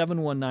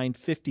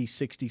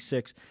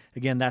 801-719-5066.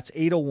 Again, that's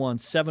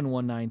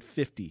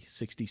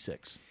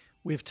 801-719-5066.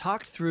 We've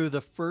talked through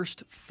the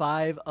first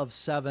 5 of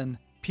 7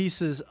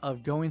 pieces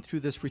of going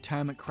through this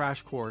retirement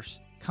crash course.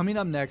 Coming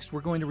up next,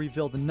 we're going to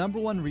reveal the number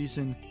one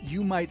reason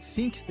you might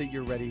think that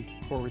you're ready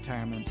for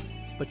retirement,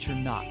 but you're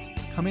not.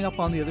 Coming up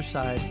on the other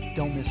side,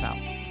 don't miss out.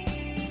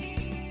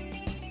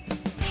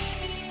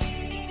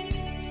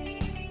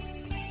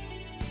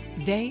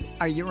 They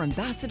are your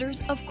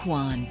ambassadors of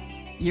Quan.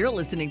 You're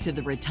listening to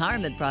the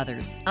Retirement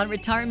Brothers on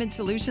Retirement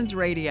Solutions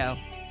Radio.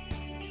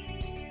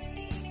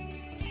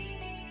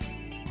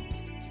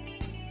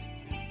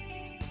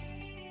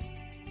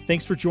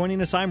 Thanks for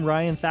joining us. I'm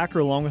Ryan Thacker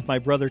along with my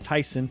brother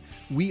Tyson.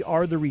 We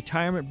are the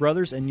Retirement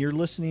Brothers, and you're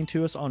listening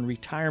to us on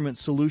Retirement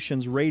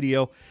Solutions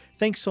Radio.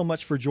 Thanks so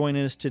much for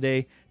joining us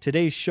today.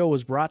 Today's show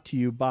is brought to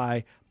you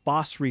by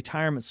Boss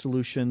Retirement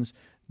Solutions,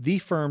 the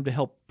firm to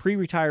help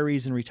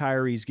pre-retirees and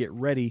retirees get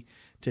ready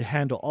to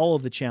handle all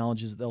of the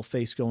challenges that they'll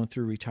face going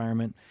through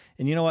retirement.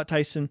 And you know what,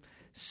 Tyson?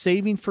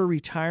 Saving for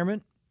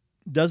retirement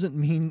doesn't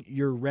mean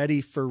you're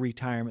ready for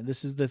retirement.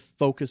 This is the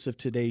focus of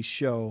today's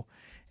show.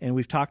 And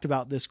we've talked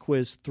about this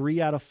quiz. 3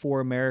 out of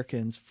 4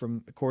 Americans,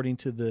 according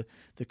to the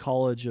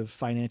College of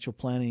Financial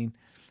Planning,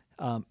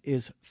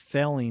 is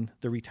failing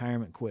the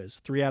retirement quiz.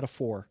 3 out of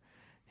 4.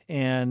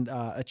 And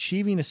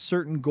achieving a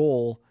certain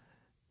goal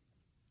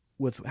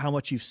with how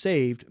much you've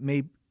saved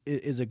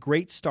is a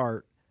great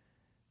start,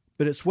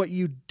 but it's what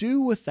you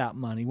do with that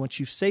money once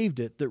you've saved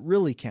it that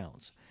really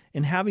counts.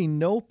 And having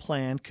no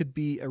plan could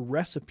be a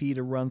recipe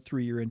to run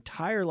through your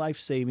entire life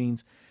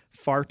savings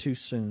far too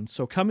soon.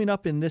 So coming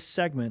up in this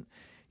segment,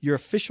 your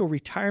official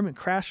retirement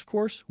crash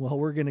course, well,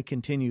 we're going to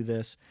continue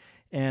this.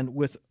 And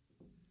with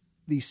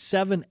these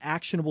 7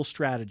 actionable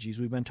strategies,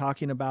 we've been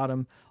talking about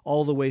them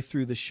all the way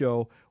through the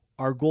show.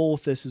 Our goal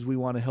with this is we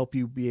want to help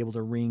you be able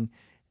to wring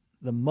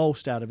the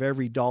most out of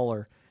every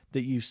dollar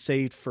that you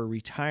saved for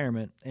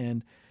retirement.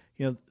 And,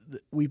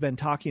 we've been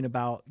talking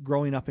about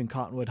growing up in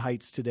Cottonwood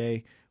Heights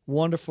today.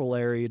 Wonderful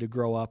area to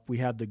grow up. We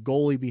had the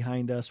goalie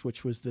behind us,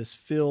 which was this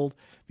field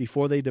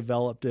before they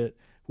developed it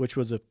which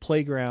was a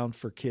playground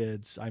for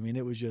kids. I mean,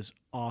 it was just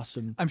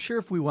awesome. I'm sure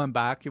if we went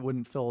back, it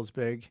wouldn't feel as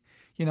big.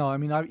 I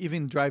mean,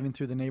 even driving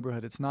through the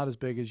neighborhood, it's not as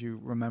big as you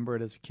remember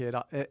it as a kid.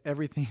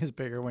 Everything is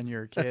bigger when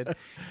you're a kid.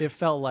 It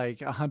felt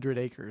like 100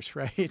 acres,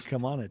 right?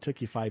 Come on, it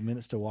took you 5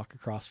 minutes to walk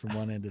across from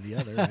one end to the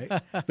other,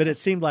 right? But it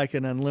seemed like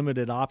an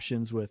unlimited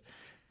options with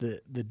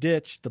the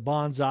ditch, the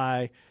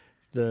bonsai,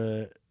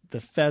 the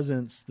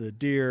pheasants, the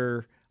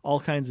deer, all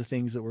kinds of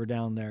things that were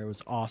down there. It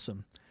was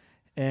awesome.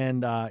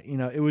 And,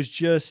 it was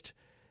just,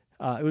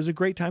 it was a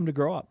great time to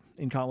grow up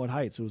in Cottonwood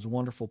Heights. It was a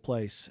wonderful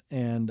place.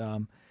 And,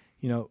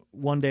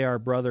 one day our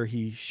brother,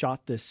 he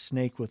shot this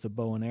snake with a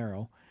bow and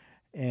arrow,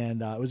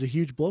 and it was a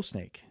huge blow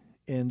snake.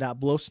 And that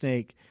blow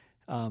snake,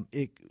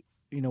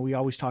 we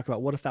always talk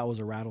about what if that was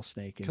a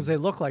rattlesnake? Because they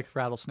look like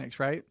rattlesnakes,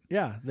 right?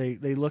 Yeah,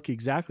 they look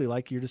exactly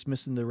like, you're just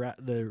missing the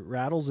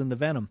rattles and the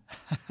venom,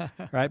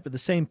 right? But the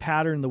same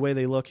pattern, the way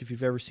they look, if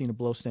you've ever seen a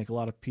blow snake, a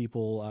lot of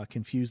people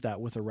confuse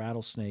that with a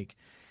rattlesnake.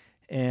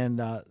 And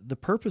the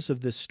purpose of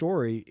this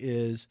story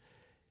is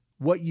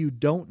what you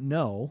don't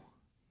know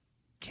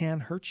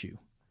can hurt you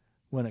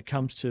when it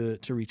comes to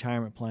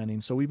retirement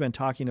planning. So we've been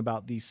talking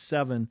about these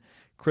 7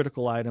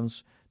 critical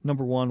items.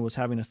 Number 1 was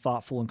having a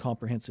thoughtful and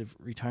comprehensive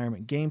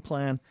retirement game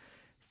plan.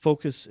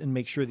 Focus and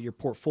make sure that your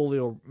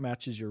portfolio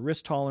matches your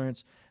risk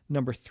tolerance.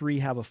 Number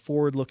 3, have a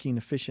forward-looking,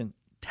 efficient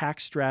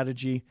tax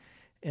strategy.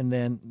 And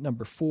then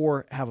number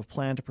 4, have a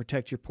plan to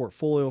protect your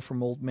portfolio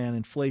from old man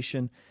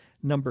inflation.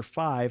 Number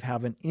 5,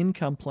 have an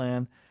income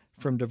plan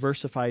from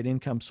diversified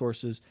income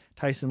sources.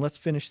 Tyson, let's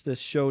finish this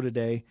show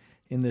today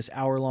in this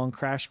hour-long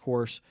crash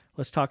course.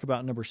 Let's talk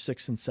about number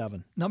 6 and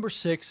 7. Number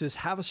 6 is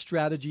have a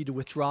strategy to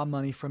withdraw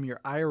money from your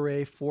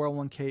IRA,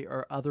 401k,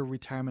 or other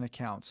retirement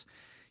accounts.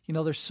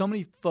 There's so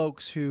many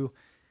folks who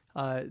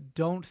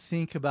don't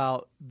think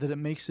about that it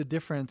makes a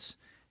difference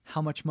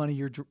how much money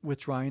you're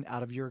withdrawing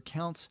out of your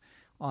accounts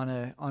on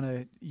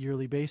a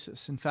yearly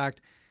basis. In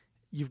fact,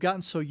 you've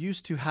gotten so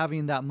used to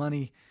having that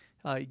money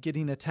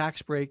getting a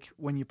tax break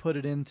when you put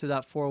it into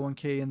that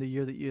 401k in the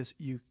year that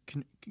you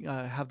can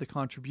have the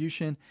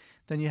contribution.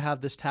 Then you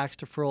have this tax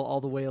deferral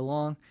all the way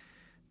along.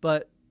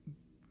 But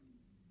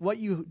what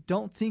you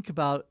don't think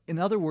about, in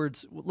other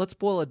words, let's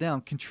boil it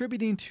down.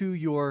 Contributing to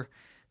your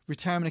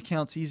retirement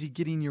account's easy.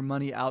 Getting your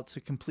money out's a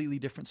completely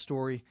different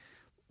story.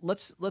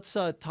 Let's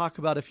talk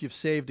about if you've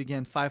saved,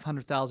 again,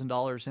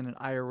 $500,000 in an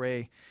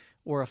IRA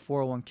or a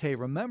 401k.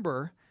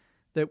 Remember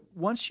that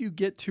once you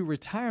get to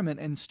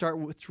retirement and start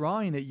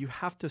withdrawing it, you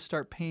have to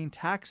start paying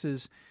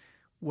taxes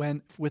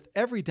with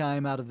every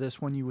dime out of this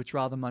when you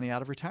withdraw the money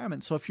out of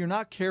retirement. So if you're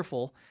not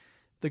careful,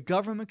 the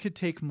government could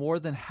take more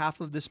than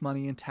half of this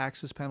money in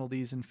taxes,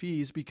 penalties, and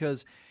fees,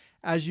 because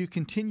as you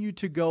continue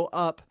to go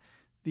up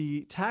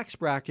the tax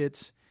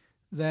brackets,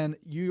 then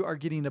you are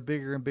getting a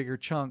bigger and bigger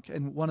chunk.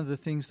 And one of the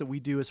things that we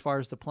do as far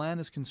as the plan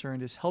is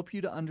concerned is help you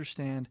to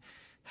understand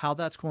how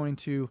that's going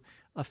to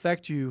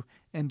affect you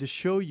and to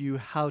show you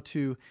how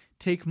to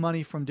take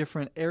money from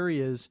different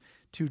areas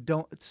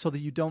so that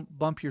you don't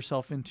bump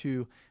yourself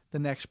into the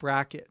next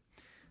bracket.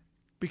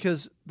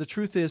 Because the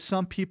truth is,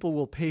 some people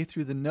will pay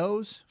through the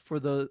nose for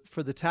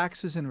the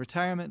taxes in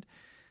retirement,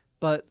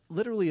 but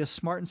literally a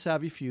smart and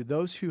savvy few,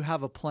 those who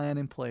have a plan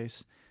in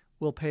place,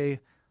 will pay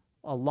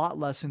a lot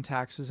less in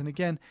taxes. And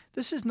again,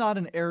 this is not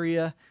an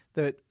area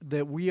that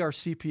we are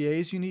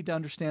CPAs. You need to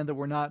understand that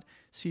we're not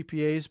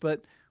CPAs,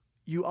 but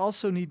you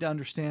also need to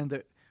understand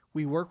that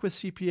we work with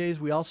CPAs.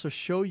 We also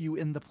show you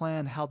in the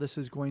plan how this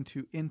is going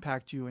to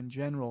impact you in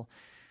general.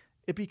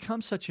 It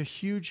becomes such a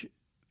huge,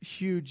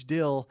 huge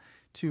deal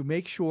to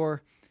make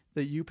sure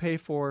that you pay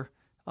for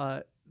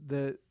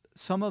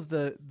some of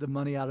the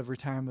money out of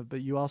retirement,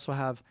 but you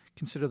also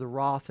consider the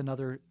Roth and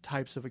other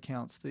types of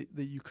accounts that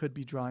you could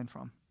be drawing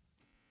from.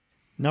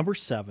 Number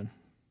 7,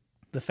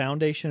 the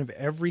foundation of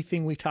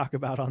everything we talk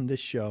about on this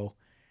show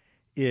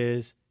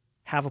is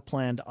have a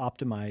plan to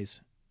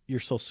optimize your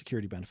Social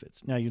Security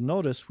benefits. Now, you'll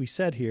notice we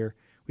said here,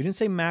 we didn't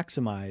say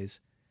maximize.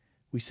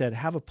 We said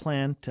have a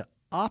plan to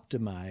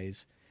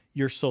optimize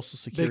your Social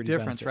Security benefits. Big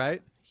difference,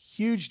 right?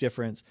 Huge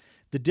difference.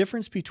 The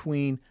difference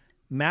between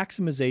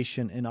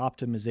maximization and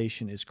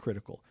optimization is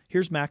critical.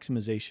 Here's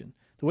maximization.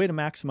 The way to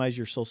maximize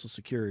your Social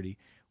Security,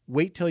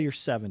 wait till you're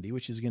 70,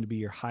 which is going to be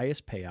your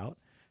highest payout,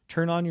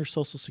 turn on your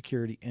Social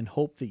Security, and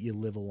hope that you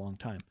live a long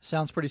time.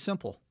 Sounds pretty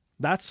simple.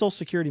 That's Social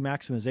Security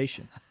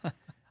maximization.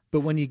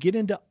 But when you get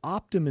into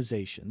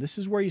optimization, this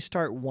is where you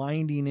start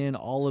winding in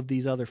all of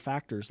these other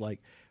factors,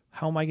 like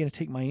how am I going to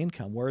take my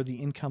income? Where are the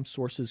income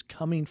sources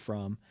coming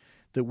from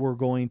that we're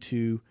going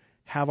to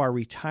have our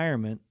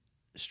retirement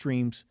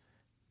streams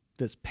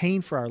that's paying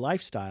for our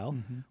lifestyle?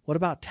 Mm-hmm. What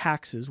about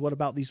taxes? What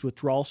about these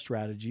withdrawal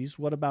strategies?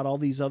 What about all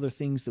these other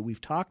things that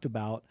we've talked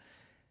about?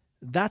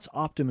 That's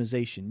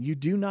optimization. You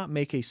do not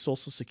make a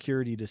Social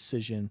Security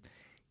decision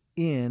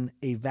in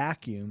a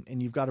vacuum,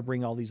 and you've got to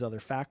bring all these other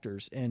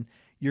factors. And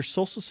your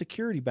Social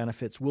Security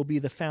benefits will be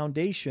the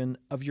foundation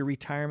of your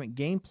retirement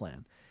game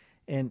plan.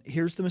 And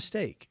here's the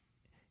mistake,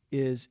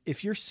 is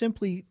if you're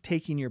simply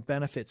taking your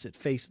benefits at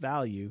face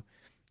value,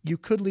 you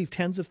could leave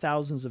tens of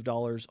thousands of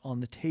dollars on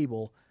the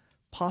table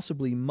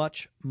possibly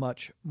much,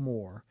 much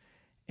more.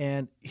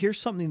 And here's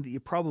something that you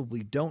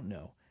probably don't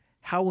know.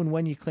 How and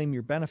when you claim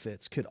your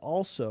benefits could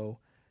also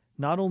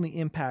not only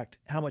impact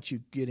how much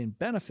you get in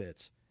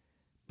benefits,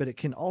 but it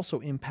can also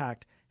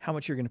impact how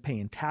much you're going to pay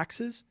in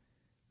taxes,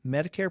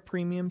 Medicare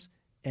premiums,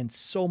 and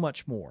so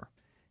much more.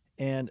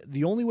 And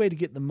the only way to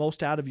get the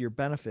most out of your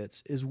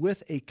benefits is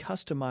with a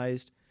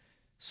customized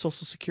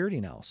Social Security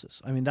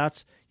analysis. I mean,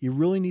 you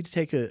really need to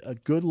take a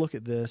good look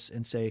at this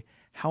and say,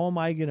 how am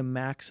I going to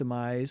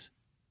maximize?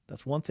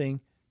 That's one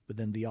thing, but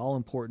then the all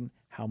important,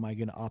 how am I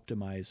going to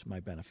optimize my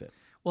benefit?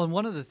 Well, and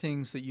one of the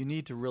things that you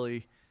need to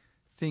really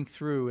think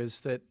through is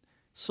that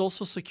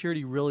Social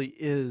Security really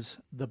is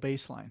the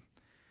baseline.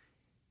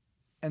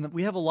 And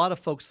we have a lot of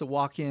folks that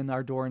walk in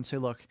our door and say,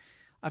 look,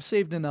 I've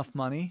saved enough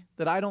money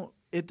that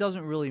it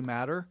doesn't really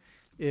matter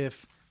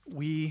if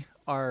we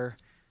are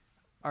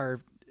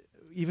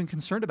even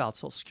concerned about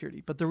Social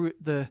Security. But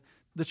the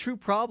true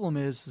problem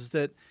is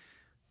that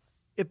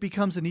it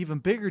becomes an even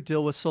bigger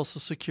deal with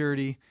Social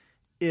Security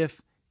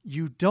if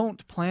you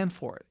don't plan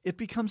for it. It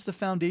becomes the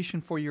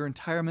foundation for your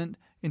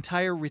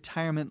entire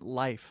retirement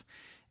life.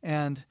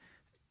 And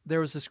there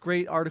was this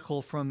great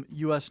article from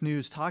U.S.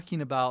 News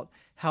talking about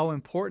how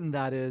important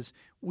that is.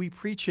 We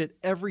preach it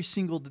every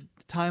single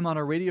time on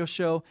our radio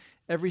show,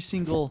 every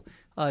single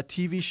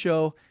TV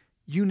show,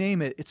 you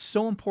name it. It's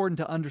so important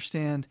to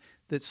understand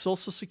that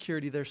Social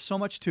Security, there's so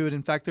much to it.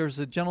 In fact, there's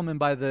a gentleman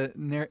by the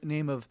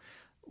name of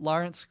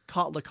Lawrence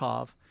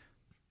Kotlikov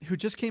who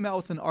just came out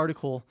with an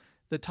article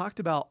that talked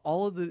about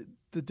all of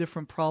the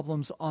different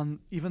problems on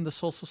even the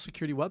Social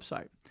Security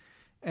website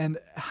and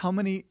how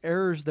many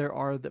errors there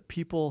are that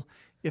people,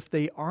 if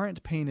they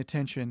aren't paying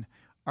attention,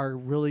 are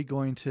really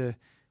going to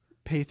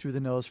pay through the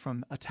nose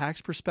from a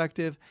tax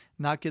perspective,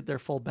 not get their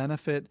full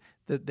benefit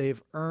that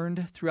they've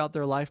earned throughout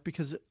their life.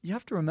 Because you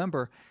have to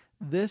remember,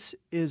 this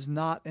is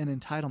not an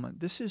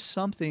entitlement. This is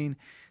something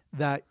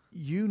that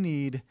you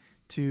need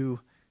to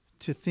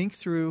think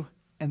through,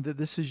 and that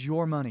this is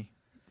your money.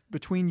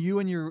 Between you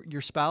and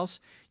your spouse,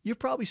 you've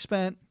probably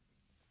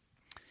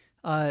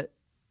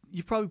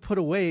put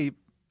away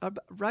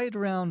right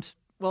around,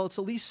 well, it's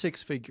at least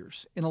six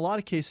figures. In a lot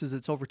of cases,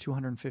 it's over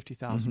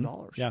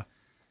 $250,000. Yeah.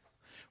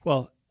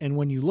 Well, and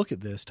when you look at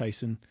this,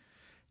 Tyson,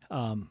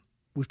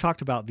 we've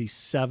talked about these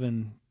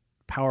 7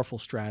 powerful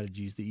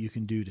strategies that you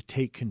can do to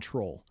take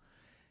control.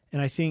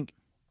 And I think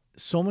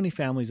so many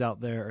families out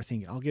there are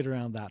thinking, I'll get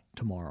around that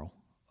tomorrow,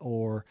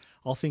 or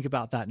I'll think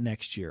about that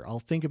next year. I'll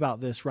think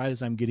about this right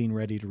as I'm getting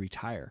ready to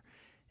retire.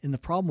 And the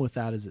problem with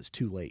that is it's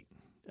too late.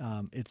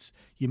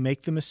 You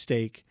make the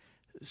mistake.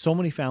 So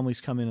many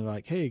families come in and are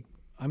like, hey,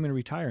 I'm going to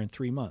retire in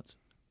 3 months.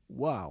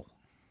 Wow.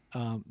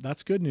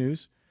 That's good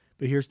news.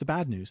 But here's the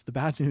bad news. The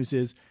bad news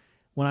is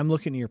when I'm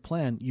looking at your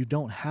plan, you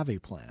don't have a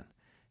plan.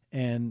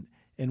 And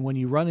when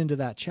you run into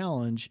that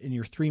challenge and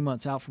you're 3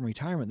 months out from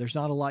retirement, there's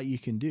not a lot you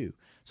can do.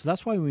 So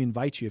that's why we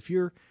invite you. If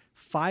you're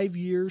 5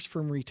 years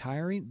from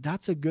retiring,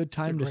 that's a good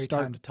time to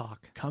start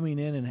talk. Coming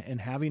in and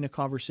having a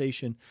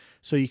conversation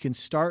so you can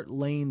start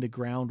laying the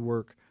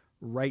groundwork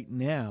right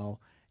now.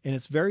 And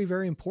it's very,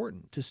 very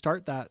important to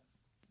start that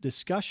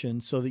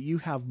discussion so that you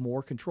have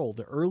more control.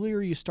 The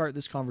earlier you start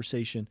this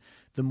conversation,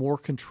 the more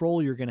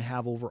control you're going to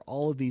have over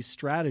all of these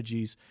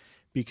strategies,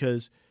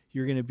 because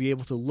you're going to be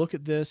able to look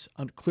at this,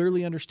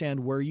 clearly understand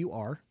where you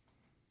are,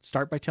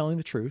 start by telling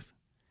the truth,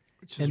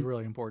 which is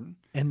really important,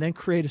 and then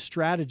create a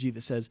strategy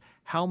that says,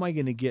 how am I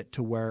going to get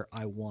to where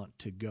I want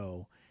to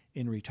go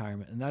in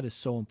retirement? And that is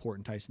so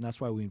important, Tyson.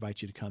 That's why we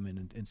invite you to come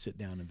in and sit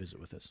down and visit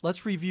with us.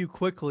 Let's review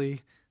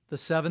quickly the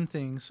 7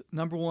 things.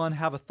 Number 1,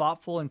 have a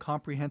thoughtful and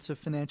comprehensive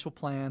financial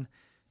plan.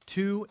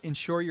 2,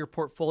 ensure your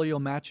portfolio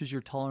matches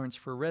your tolerance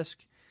for risk.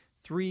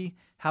 3,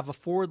 have a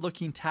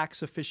forward-looking,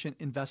 tax-efficient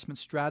investment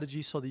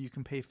strategy so that you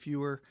can pay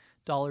fewer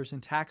dollars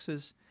in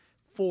taxes.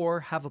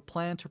 4, have a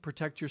plan to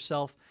protect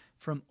yourself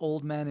from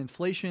old man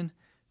inflation.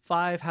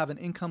 5, have an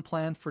income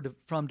plan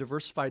from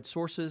diversified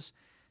sources.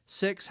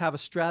 6, have a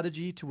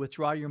strategy to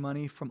withdraw your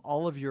money from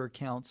all of your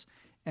accounts.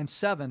 And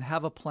 7,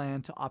 have a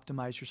plan to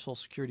optimize your Social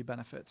Security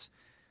benefits.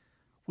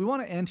 We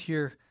want to end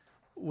here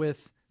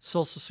with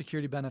Social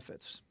Security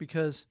benefits,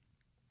 because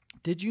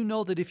did you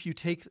know that if you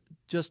take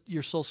just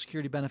your Social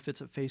Security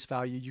benefits at face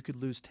value, you could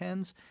lose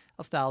tens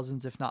of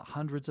thousands, if not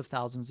hundreds of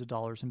thousands of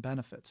dollars in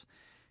benefits?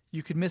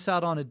 You could miss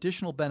out on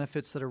additional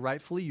benefits that are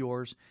rightfully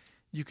yours.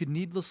 You could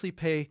needlessly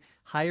pay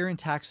higher in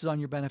taxes on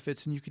your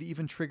benefits, and you could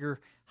even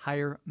trigger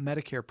higher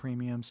Medicare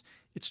premiums.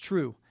 It's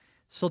true.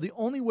 So the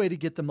only way to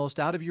get the most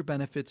out of your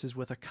benefits is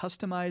with a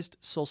customized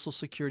Social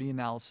Security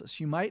analysis.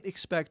 You might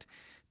expect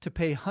to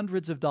pay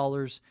hundreds of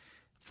dollars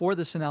for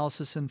this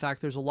analysis. In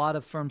fact, there's a lot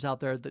of firms out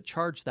there that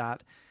charge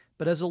that.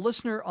 But as a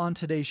listener on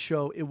today's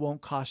show, it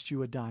won't cost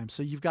you a dime.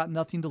 So you've got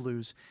nothing to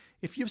lose.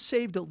 If you've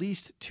saved at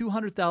least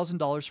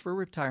 $200,000 for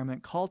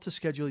retirement, call to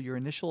schedule your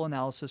initial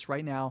analysis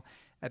right now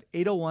at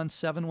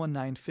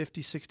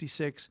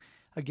 801-719-5066.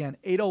 Again,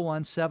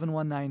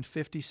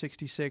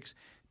 801-719-5066.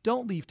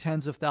 Don't leave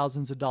tens of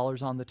thousands of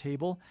dollars on the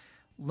table.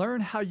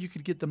 Learn how you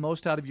could get the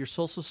most out of your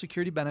Social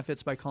Security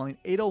benefits by calling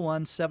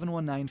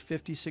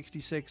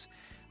 801-719-5066.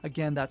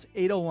 Again, that's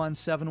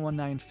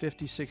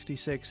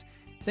 801-719-5066.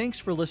 Thanks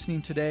for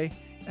listening today.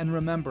 And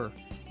remember,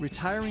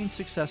 retiring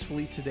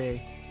successfully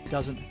today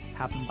doesn't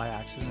happen by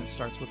accident. It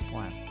starts with a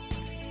plan.